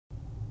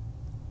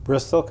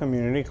Bristol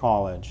Community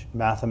College,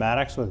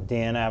 Mathematics with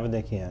Dan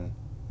Avedikian,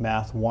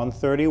 Math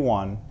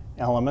 131,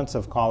 Elements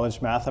of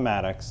College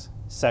Mathematics,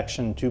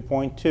 Section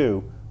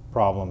 2.2,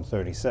 Problem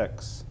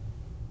 36.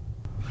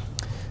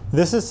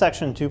 This is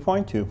Section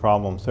 2.2,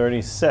 Problem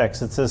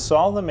 36. It says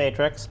solve the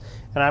matrix,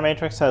 and our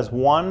matrix has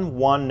 1,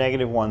 1,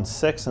 negative 1,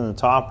 6 in the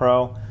top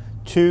row,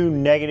 2,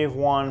 negative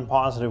 1,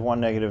 positive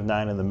 1, negative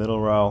 9 in the middle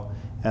row,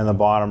 and the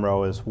bottom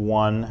row is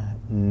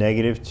 1,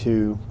 negative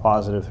 2,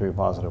 positive 3,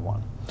 positive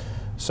 1.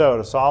 So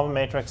to solve a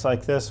matrix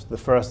like this, the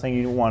first thing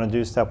you want to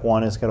do, step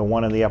 1, is get a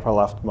 1 in the upper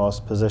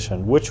leftmost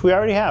position, which we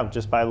already have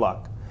just by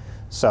luck.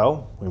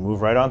 So we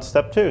move right on to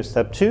step 2.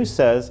 Step 2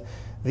 says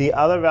the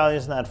other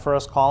values in that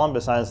first column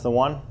besides the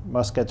 1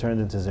 must get turned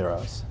into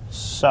zeros.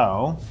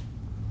 So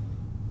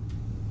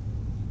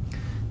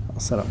I'll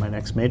set up my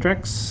next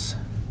matrix.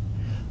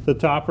 The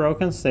top row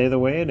can stay the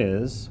way it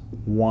is.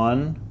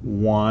 1,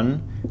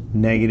 1,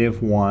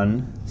 negative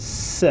 1,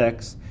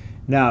 6.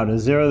 Now, to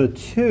zero the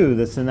 2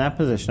 that's in that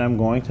position, I'm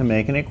going to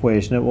make an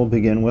equation that will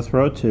begin with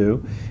row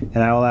 2,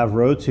 and I will have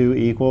row 2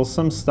 equals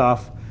some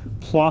stuff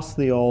plus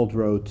the old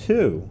row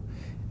 2.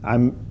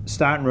 I'm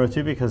starting row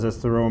 2 because that's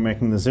the row I'm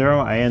making the 0.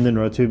 I end in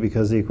row 2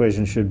 because the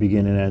equation should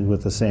begin and end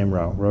with the same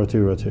row, row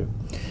 2, row 2.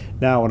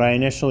 Now, what I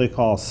initially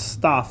call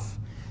stuff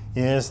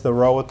is the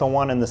row with the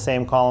 1 in the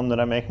same column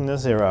that I'm making the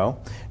 0.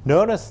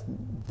 Notice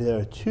there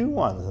are 2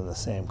 1s in the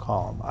same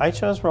column. I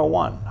chose row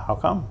 1. How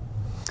come?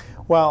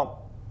 Well,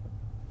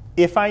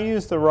 if I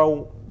use the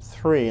row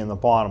 3 in the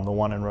bottom, the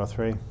 1 in row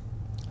 3,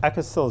 I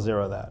could still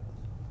zero that.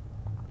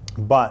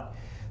 But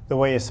the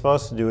way you're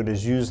supposed to do it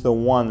is use the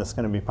 1 that's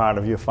going to be part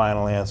of your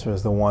final answer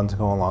as the 1 to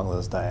go along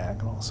this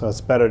diagonal. So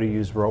it's better to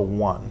use row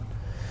 1.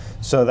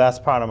 So that's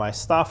part of my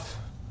stuff.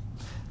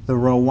 The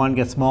row 1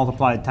 gets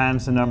multiplied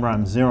times the number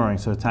I'm zeroing,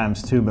 so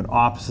times 2, but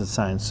opposite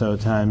sign, so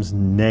times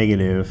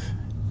negative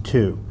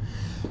 2.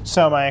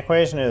 So my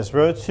equation is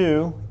row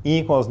 2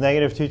 equals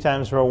negative 2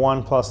 times row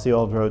 1 plus the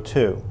old row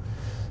 2.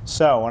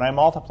 So when I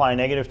multiply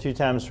negative 2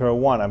 times row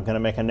 1, I'm going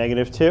to make a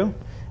negative 2, and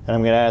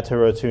I'm going to add to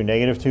row 2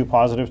 negative 2,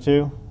 positive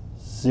 2,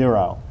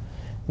 0.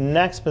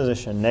 Next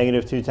position,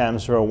 negative 2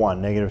 times row 1,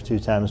 negative 2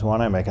 times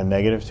 1, I make a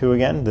negative 2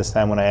 again. This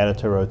time when I add it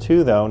to row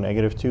 2, though,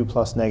 negative 2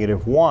 plus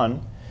negative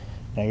 1,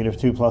 negative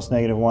 2 plus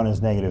negative 1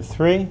 is negative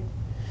 3.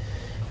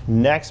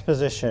 Next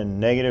position,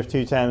 negative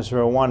 2 times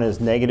row 1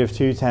 is negative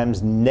 2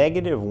 times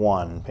negative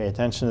 1. Pay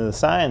attention to the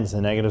signs. The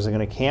negatives are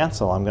going to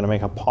cancel. I'm going to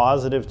make a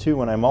positive 2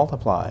 when I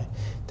multiply.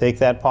 Take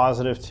that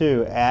positive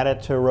 2, add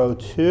it to row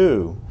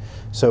 2.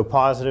 So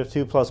positive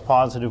 2 plus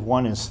positive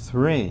 1 is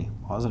 3,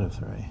 positive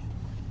 3.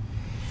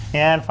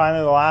 And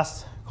finally, the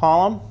last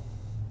column,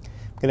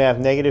 I'm going to have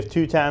negative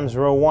 2 times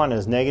row 1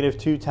 is negative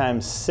 2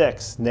 times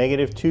 6.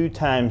 Negative 2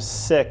 times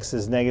 6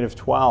 is negative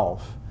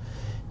 12.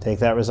 Take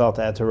that result,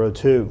 add to row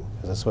 2,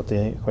 because that's what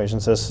the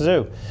equation says to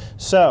do.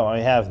 So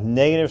I have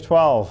negative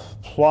 12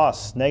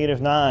 plus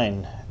negative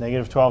 9.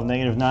 Negative 12,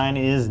 negative 9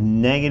 is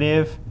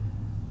negative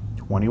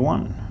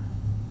 21.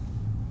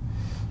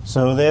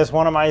 So there's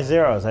one of my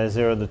zeros. I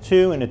zeroed the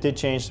 2, and it did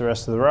change the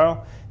rest of the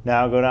row.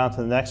 Now I'll go down to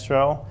the next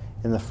row.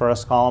 In the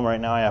first column right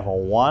now I have a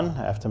 1.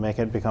 I have to make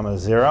it become a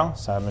 0.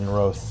 So I'm in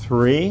row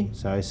 3.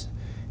 So I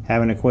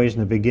have an equation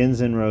that begins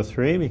in row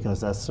 3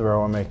 because that's the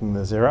row I'm making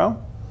the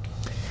 0.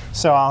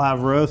 So I'll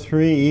have row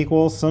 3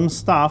 equals some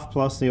stuff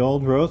plus the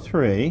old row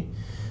 3.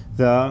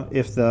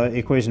 If the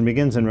equation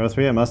begins in row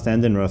 3, it must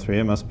end in row 3.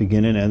 It must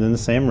begin and end in the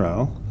same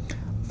row.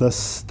 The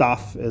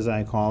stuff, as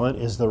I call it,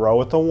 is the row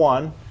with the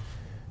 1,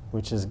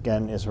 which is,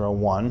 again, is row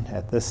 1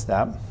 at this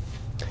step.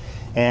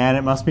 And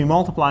it must be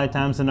multiplied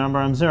times the number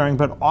I'm zeroing,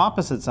 but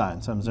opposite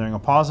sign. So I'm zeroing a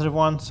positive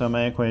 1, so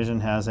my equation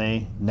has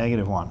a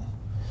negative 1.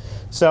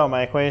 So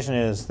my equation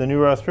is the new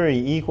row 3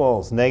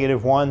 equals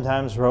negative 1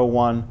 times row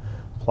 1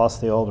 plus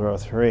the old row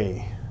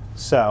 3.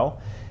 So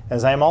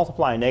as I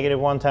multiply negative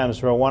 1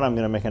 times row 1, I'm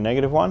going to make a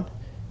negative 1.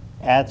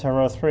 Add to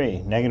row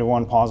 3, negative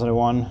 1, positive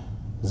 1,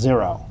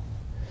 0.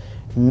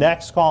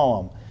 Next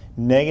column,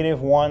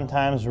 negative 1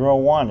 times row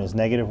 1 is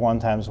negative 1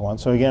 times 1.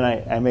 So again,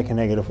 I make a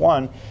negative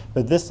 1.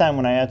 But this time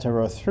when I add to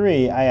row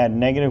 3, I add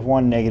negative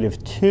 1,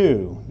 negative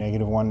 2.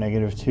 Negative 1,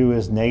 negative 2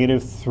 is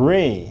negative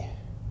 3.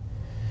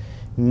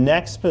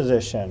 Next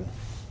position,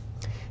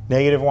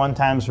 negative 1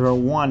 times row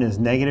 1 is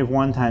negative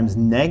 1 times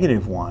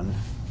negative 1.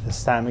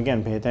 This time,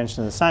 again, pay attention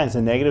to the signs.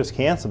 The negatives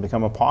cancel,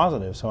 become a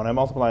positive. So when I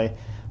multiply,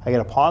 I get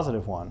a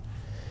positive 1.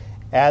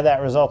 Add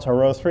that result to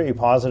row 3.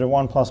 Positive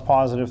 1 plus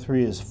positive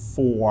 3 is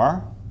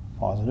 4.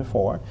 Positive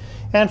 4.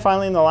 And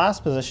finally, in the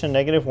last position,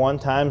 negative 1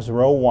 times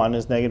row 1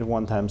 is negative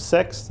 1 times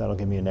 6. That'll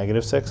give me a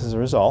negative 6 as a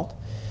result.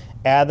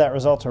 Add that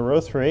result to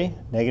row 3.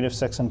 Negative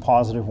 6 and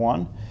positive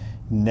 1.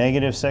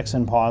 Negative 6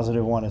 and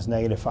positive 1 is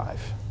negative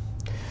 5.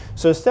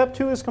 So step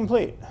 2 is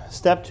complete.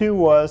 Step 2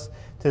 was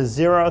to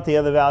zero out the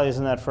other values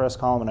in that first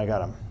column, and I got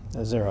them,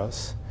 the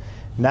zeros.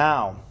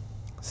 Now,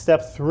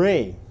 step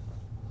 3.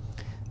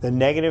 The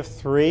negative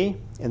 3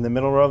 in the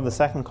middle row of the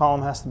second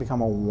column has to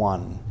become a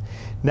 1.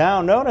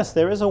 Now notice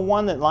there is a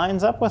 1 that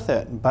lines up with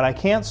it, but I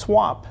can't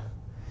swap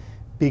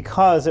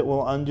because it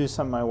will undo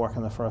some of my work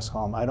in the first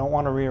column. I don't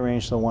want to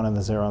rearrange the 1 and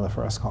the 0 in the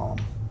first column.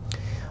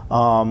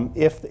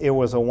 If it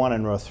was a 1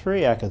 in row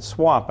 3, I could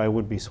swap. I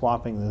would be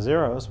swapping the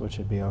zeros, which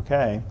would be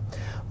OK.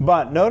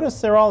 But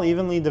notice they're all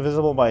evenly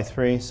divisible by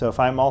 3. So if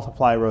I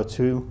multiply row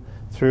 2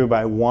 through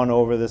by 1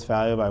 over this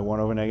value, by 1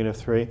 over negative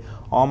 3,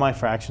 all my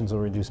fractions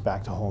will reduce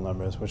back to whole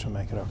numbers, which will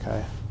make it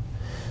OK.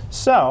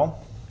 So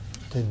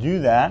to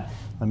do that,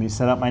 let me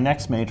set up my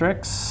next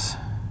matrix.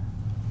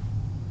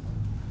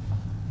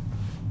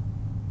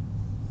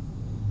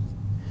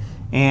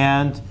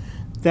 And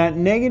that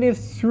negative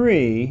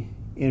 3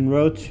 in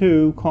row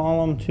 2,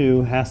 column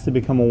 2, has to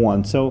become a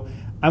 1. So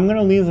I'm going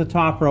to leave the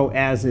top row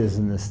as is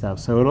in this step.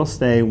 So it'll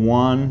stay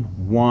 1,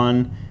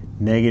 1,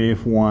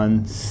 negative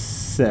 1,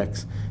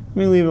 6. Let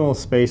me leave a little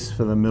space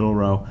for the middle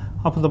row.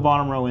 I'll put the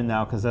bottom row in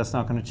now because that's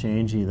not going to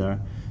change either.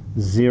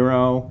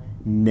 0,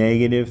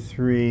 negative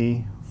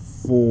 3,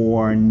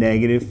 4,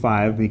 negative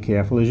 5. Be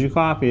careful as you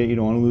copy it. You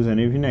don't want to lose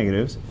any of your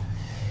negatives.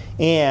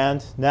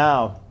 And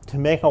now, to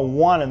make a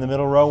 1 in the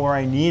middle row where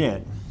I need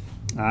it,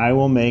 I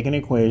will make an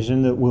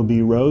equation that will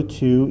be row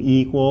 2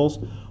 equals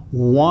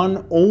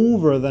 1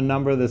 over the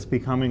number that's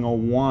becoming a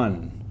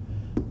 1.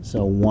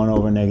 So 1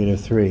 over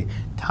negative 3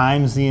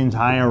 times the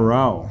entire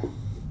row.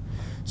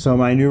 So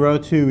my new row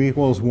 2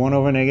 equals 1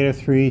 over negative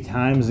 3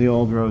 times the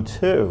old row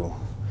 2.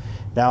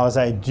 Now as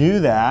I do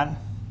that,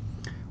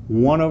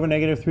 1 over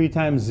negative 3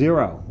 times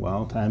 0.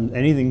 Well,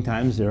 anything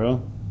times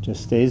 0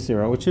 just stays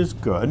 0, which is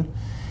good.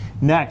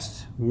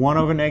 Next, 1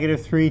 over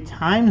negative 3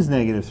 times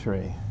negative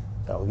 3.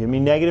 That will give me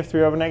negative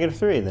 3 over negative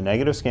 3. The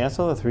negatives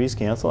cancel, the 3's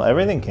cancel,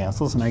 everything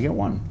cancels, and I get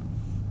 1.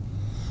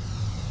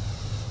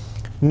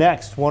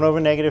 Next, 1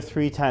 over negative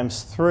 3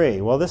 times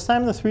 3. Well, this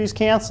time the 3's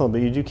cancel, but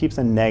you do keep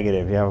the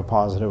negative. You have a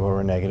positive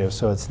over negative,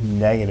 so it's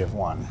negative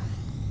 1.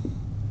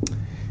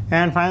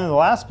 And finally, the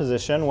last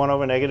position, 1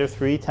 over negative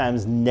 3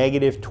 times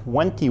negative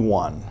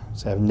 21.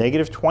 So I have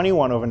negative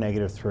 21 over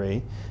negative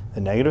 3. The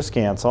negatives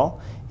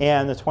cancel,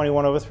 and the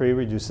 21 over 3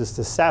 reduces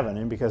to 7.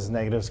 And because the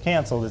negatives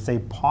canceled, it's a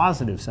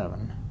positive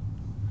 7.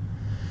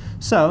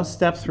 So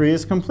step 3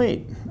 is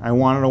complete. I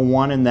wanted a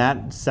 1 in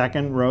that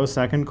second row,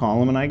 second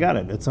column, and I got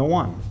it. It's a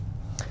 1.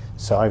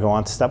 So I go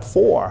on to step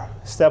 4.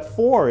 Step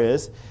 4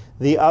 is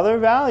the other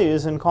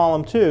values in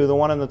column 2, the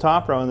 1 in the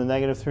top row and the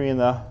negative 3 in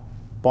the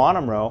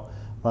bottom row,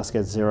 must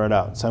get zeroed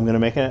out. So I'm going to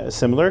make a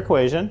similar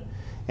equation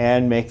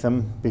and make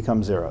them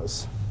become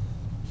zeros.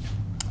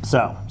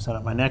 So set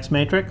up my next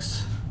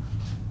matrix.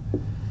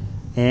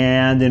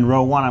 And in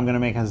row 1, I'm going to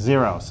make a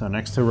 0. So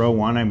next to row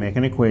 1, I make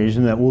an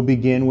equation that will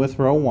begin with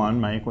row 1.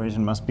 My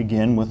equation must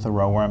begin with the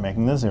row where I'm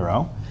making the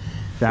 0.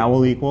 That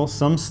will equal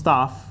some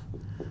stuff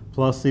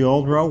plus the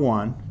old row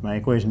 1. My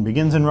equation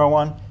begins in row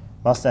 1,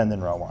 must end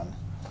in row 1.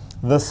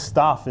 The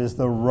stuff is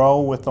the row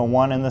with the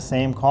 1 in the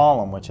same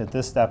column, which at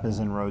this step is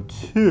in row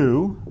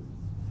 2.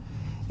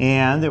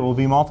 And it will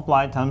be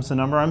multiplied times the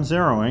number I'm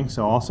zeroing,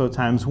 so also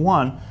times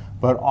 1.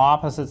 But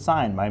opposite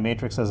sign. My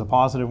matrix has a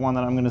positive 1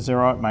 that I'm going to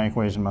zero out. My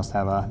equation must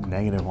have a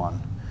negative 1.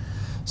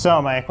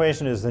 So my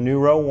equation is the new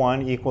row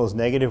 1 equals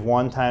negative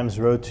 1 times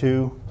row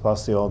 2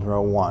 plus the old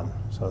row 1.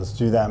 So let's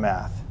do that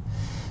math.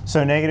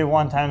 So negative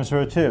 1 times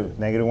row 2.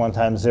 Negative 1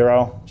 times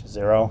 0, which is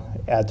 0.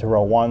 Add to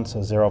row 1,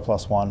 so 0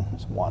 plus 1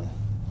 is 1.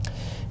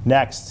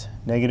 Next,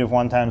 negative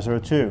 1 times row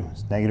 2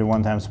 is negative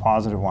 1 times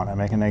positive 1. I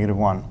make a negative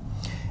 1.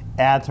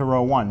 Add to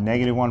row 1,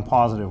 negative 1,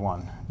 positive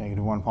 1.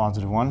 Negative 1,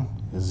 positive 1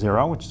 is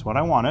 0, which is what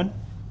I wanted.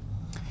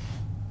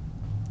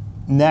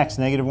 Next,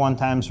 negative 1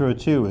 times row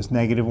 2 is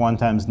negative 1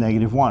 times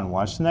negative 1.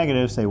 Watch the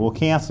negatives. They will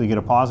cancel. You get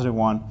a positive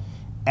 1.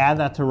 Add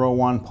that to row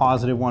 1.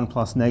 Positive 1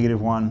 plus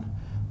negative 1.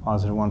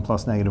 Positive 1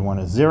 plus negative 1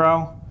 is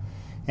 0.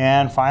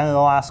 And finally, the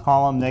last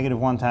column, negative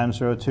 1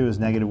 times row 2 is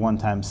negative 1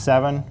 times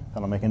 7.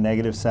 That'll make a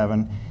negative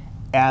 7.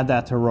 Add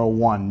that to row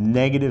 1.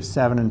 Negative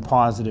 7 and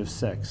positive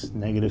 6.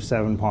 Negative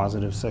 7,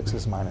 positive 6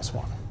 is minus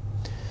 1.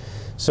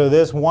 So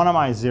there's one of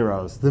my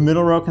zeros. The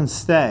middle row can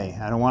stay.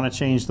 I don't want to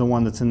change the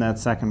one that's in that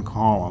second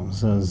column.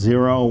 So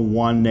 0,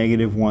 1,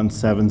 negative 1,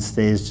 7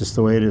 stays just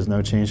the way it is.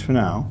 No change for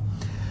now.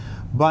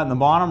 But in the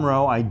bottom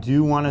row, I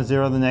do want to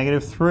zero the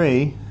negative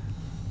 3.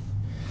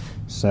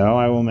 So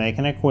I will make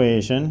an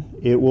equation.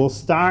 It will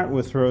start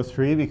with row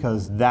 3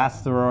 because that's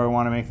the row I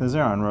want to make the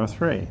 0 in row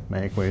 3. My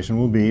equation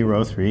will be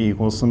row 3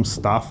 equals some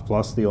stuff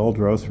plus the old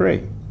row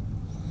 3.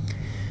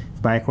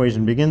 If my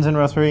equation begins in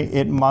row 3,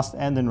 it must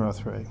end in row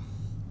 3.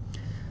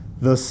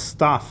 The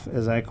stuff,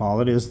 as I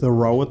call it, is the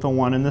row with the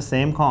 1 in the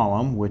same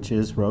column, which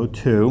is row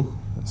 2.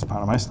 That's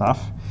part of my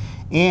stuff.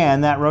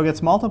 And that row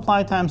gets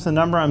multiplied times the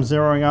number I'm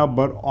zeroing out,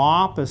 but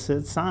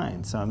opposite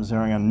sign. So I'm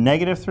zeroing out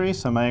negative 3,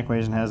 so my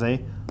equation has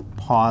a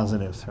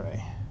positive 3.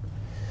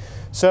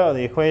 So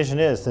the equation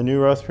is the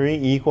new row 3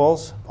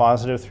 equals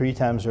positive 3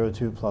 times row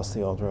 2 plus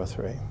the old row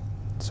 3.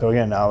 So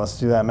again, now let's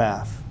do that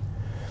math.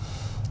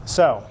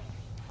 So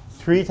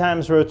 3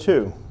 times row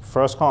 2.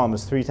 First column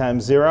is 3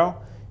 times 0.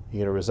 You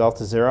get a result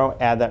of 0.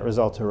 Add that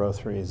result to row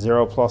 3.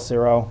 0 plus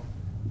 0,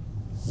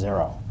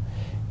 0.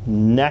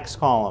 Next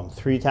column,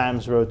 3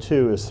 times row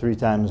 2 is 3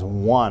 times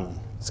 1.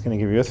 It's going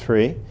to give you a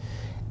 3.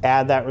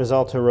 Add that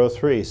result to row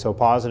 3. So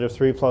positive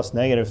 3 plus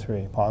negative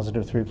 3.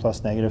 Positive 3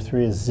 plus negative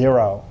 3 is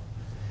 0.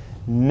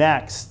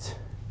 Next,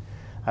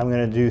 I'm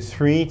going to do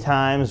 3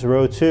 times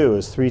row 2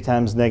 is 3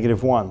 times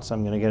negative 1. So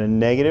I'm going to get a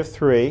negative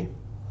 3.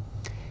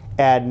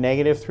 Add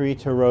negative 3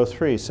 to row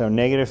 3. So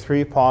negative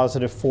 3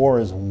 positive 4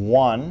 is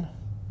 1.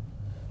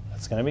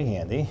 That's going to be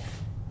handy.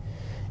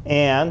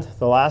 And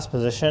the last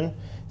position,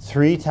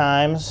 3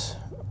 times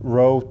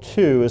row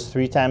 2 is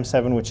 3 times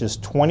 7, which is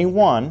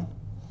 21.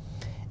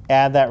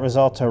 Add that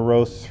result to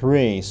row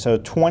 3. So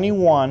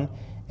 21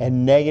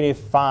 and negative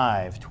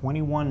 5.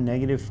 21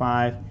 negative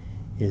 5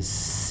 is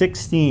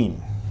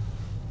 16.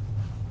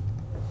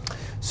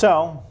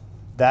 So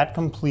that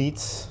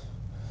completes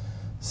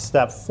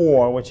step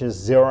 4, which is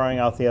zeroing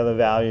out the other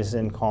values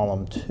in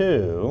column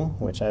 2,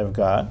 which I've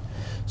got.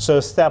 So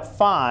step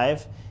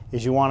 5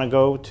 is you want to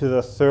go to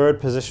the third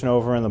position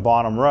over in the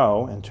bottom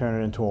row and turn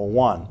it into a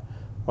 1.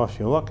 Well, if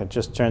you look, it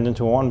just turned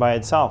into a 1 by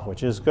itself,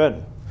 which is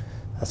good.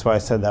 That's why I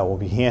said that will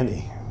be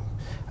handy.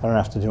 I don't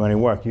have to do any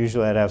work.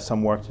 Usually I'd have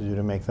some work to do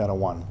to make that a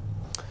 1.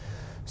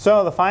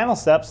 So the final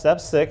step,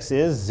 step 6,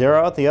 is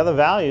zero out the other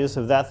values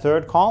of that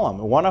third column.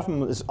 One of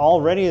them is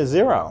already a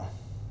 0.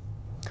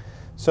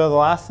 So the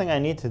last thing I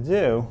need to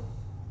do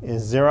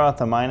is zero out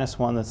the minus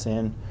 1 that's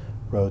in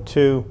row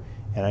 2,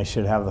 and I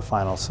should have the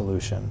final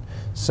solution.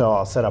 So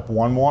I'll set up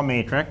one more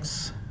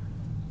matrix.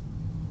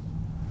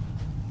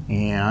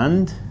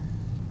 And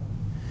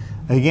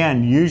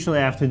again, usually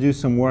I have to do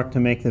some work to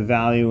make the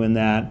value in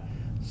that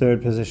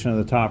third position of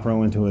the top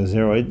row into a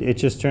 0. It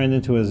just turned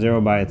into a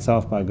 0 by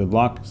itself by good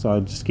luck, so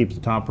I'll just keep the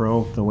top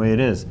row the way it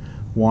is.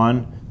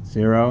 1,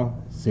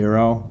 0,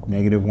 0,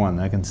 negative 1.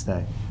 That can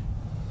stay.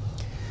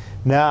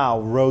 Now,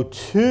 row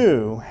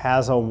 2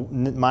 has a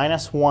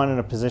minus 1 in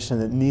a position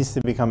that needs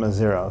to become a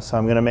 0. So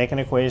I'm going to make an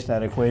equation.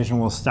 That equation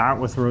will start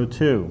with row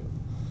 2,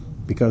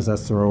 because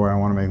that's the row where I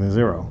want to make the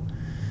 0.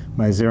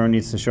 My 0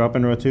 needs to show up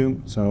in row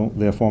 2, so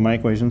therefore my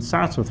equation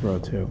starts with row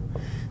 2.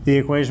 The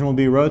equation will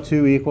be row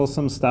 2 equals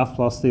some stuff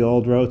plus the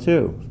old row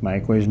 2. If my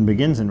equation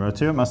begins in row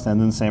 2, it must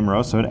end in the same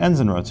row, so it ends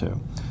in row 2.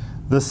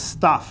 The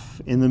stuff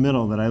in the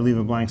middle that I leave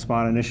a blank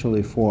spot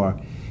initially for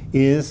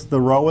is the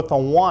row with the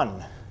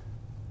 1.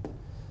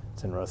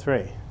 It's in row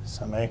 3.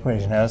 So my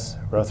equation has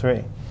row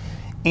 3.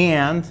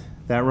 And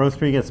that row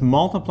 3 gets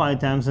multiplied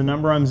times the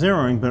number I'm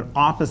zeroing, but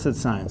opposite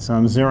signs. So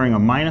I'm zeroing a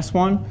minus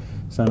 1,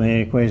 so my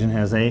equation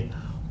has a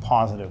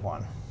positive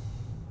 1.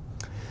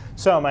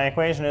 So my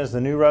equation is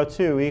the new row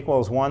 2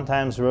 equals 1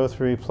 times row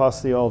 3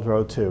 plus the old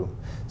row 2.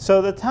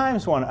 So the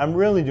times 1, I'm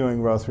really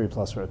doing row 3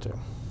 plus row 2.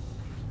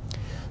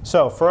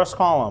 So first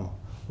column,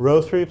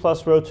 row 3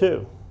 plus row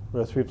 2.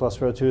 Row 3 plus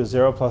row 2 is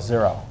 0 plus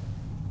 0.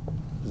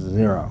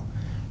 0.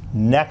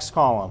 Next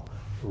column,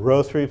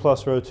 row 3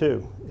 plus row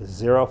 2 is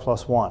 0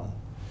 plus 1.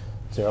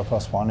 0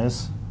 plus 1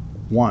 is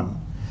 1.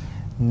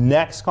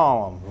 Next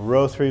column,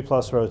 row 3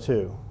 plus row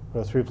 2.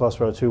 Row 3 plus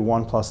row 2,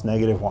 1 plus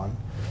negative 1.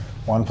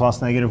 1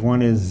 plus negative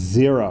 1 is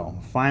 0.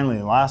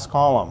 Finally, last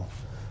column,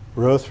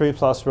 row 3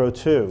 plus row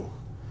 2.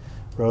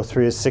 Row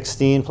 3 is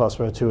 16 plus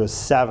row 2 is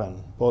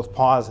 7, both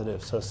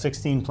positive. So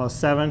 16 plus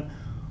 7,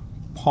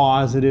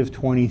 positive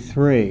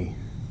 23.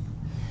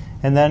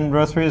 And then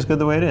row 3 is good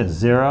the way it is.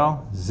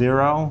 0,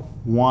 0,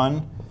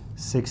 1,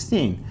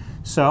 16.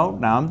 So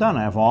now I'm done.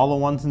 I have all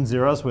the 1s and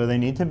 0s where they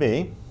need to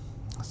be.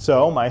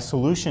 So my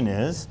solution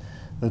is,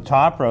 the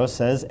top row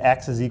says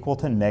x is equal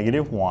to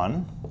negative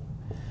 1.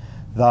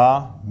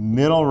 The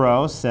middle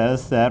row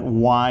says that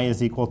y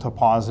is equal to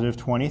positive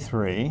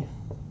 23.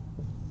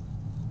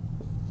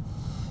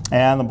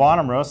 And the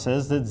bottom row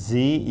says that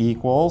z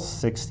equals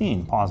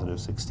 16, positive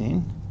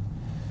 16.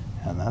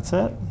 And that's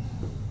it.